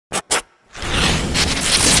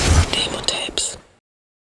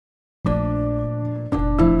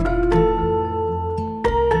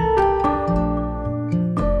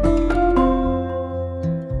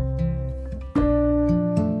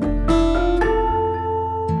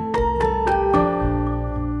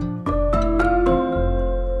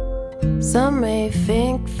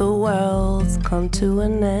worlds come to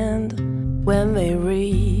an end when they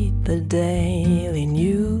read the daily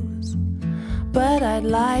news. But I'd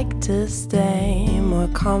like to stay more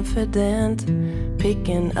confident,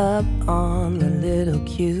 picking up on the little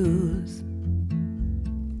cues.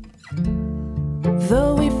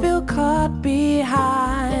 Though we feel caught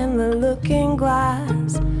behind the looking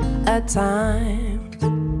glass at times,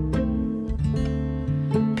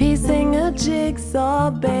 piecing a jigsaw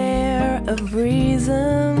bare of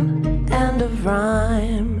reason and of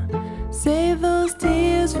rhyme. Save those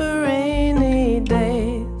tears for rainy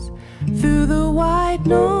days. Through the white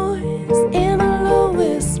noise in a low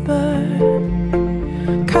whisper,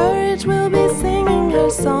 courage will be singing her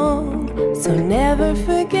song. So never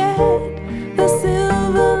forget, the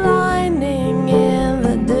silver lining in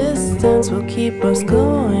the distance will keep us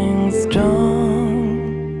going strong.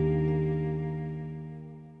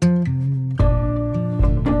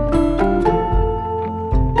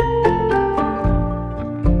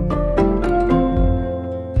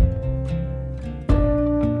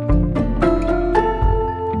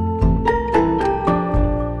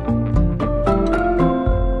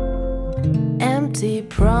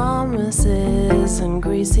 And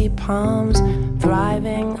greasy palms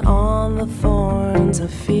thriving on the thorns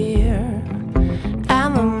of fear,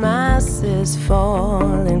 and the masses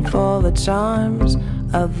falling for the charms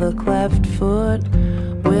of the cleft foot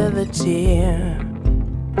with a jeer.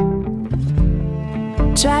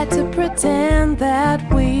 Tried to pretend that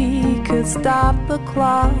we could stop the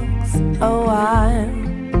clocks a while,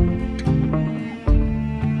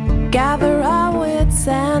 gather our wits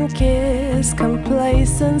and kiss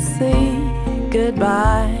complacency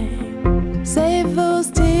goodbye. Save those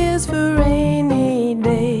tears for rainy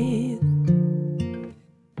days.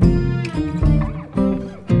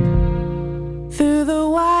 Through the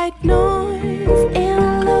white noise in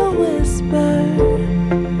a low whisper,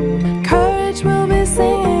 courage will be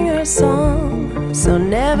singing her song. So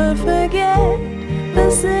never forget, the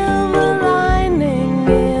silver lining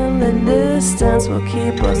in the distance will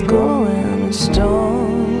keep us going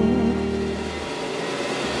strong.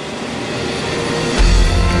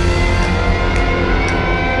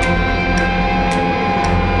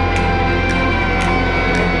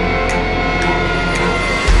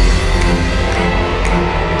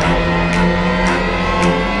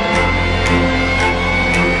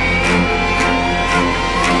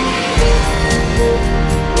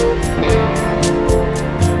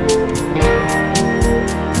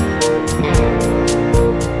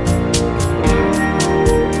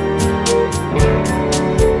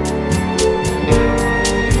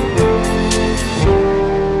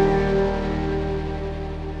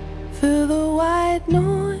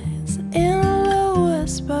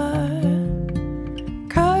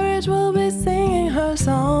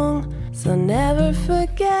 So never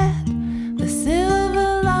forget, the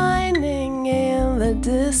silver lining in the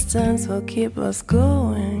distance will keep us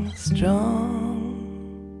going strong.